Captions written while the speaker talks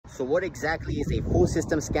So what exactly is a full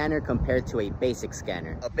system scanner compared to a basic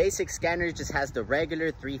scanner? A basic scanner just has the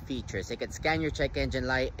regular 3 features. It can scan your check engine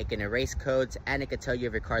light, it can erase codes, and it can tell you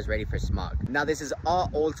if your car is ready for smog. Now this is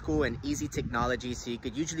all old school and easy technology, so you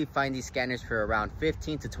could usually find these scanners for around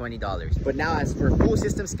 $15 to $20. But now as for full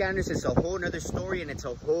system scanners, it's a whole nother story and it's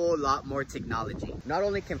a whole lot more technology. Not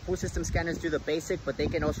only can full system scanners do the basic, but they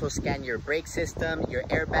can also scan your brake system, your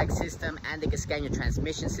airbag system, and they can scan your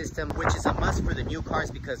transmission system, which is a must for the new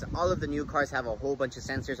cars because all of the new cars have a whole bunch of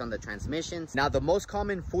sensors on the transmissions. Now the most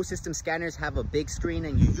common full system scanners have a big screen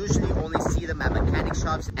and you usually only see them at mechanic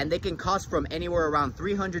shops, and they can cost from anywhere around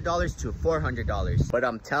 $300 to $400. But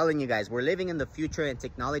I'm telling you guys, we're living in the future and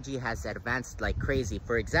technology has advanced like crazy.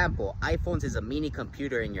 For example, iPhones is a mini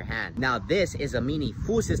computer in your hand. Now this is a mini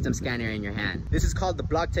full system scanner in your hand. This is called the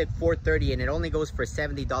BlockTech 430 and it only goes for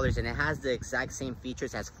 $70 and it has the exact same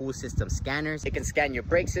features as full system scanners. It can scan your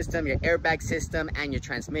brake system, your airbag system, and your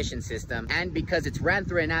transmission system. And because it's ran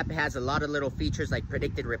through an app, it has a lot of little features like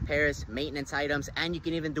predicted repairs, maintenance items, and you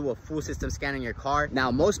can even do a full system scan on your car. Now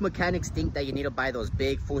most mechanics think that you need to buy those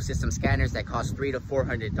big full system scanners that cost $300 to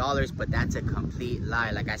 $400, but that's a complete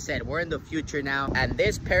lie. Like I said, we're in the future now, and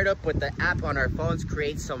this paired up with the app on our phones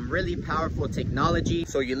creates some really powerful technology.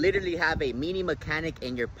 So you literally have a mini mechanic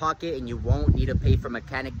in your pocket and you won't need to pay for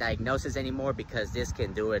mechanic diagnosis anymore because this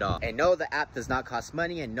can do it all. And no, the app does not cost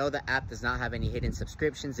money, and no, the app does not have any hidden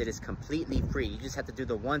subscriptions. It is completely free. You just have to do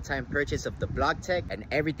the one-time purchase of the BlockTech and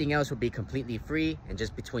everything else will be completely free. And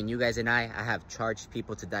just between you guys and I have charged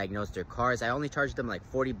people to diagnose their cars. I only charged them like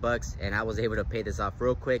 40 bucks and I was able to pay this off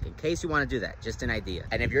real quick in case you want to do that. Just an idea.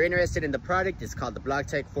 And if you're interested in the product, it's called the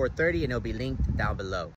BlockTech 430 and it'll be linked down below.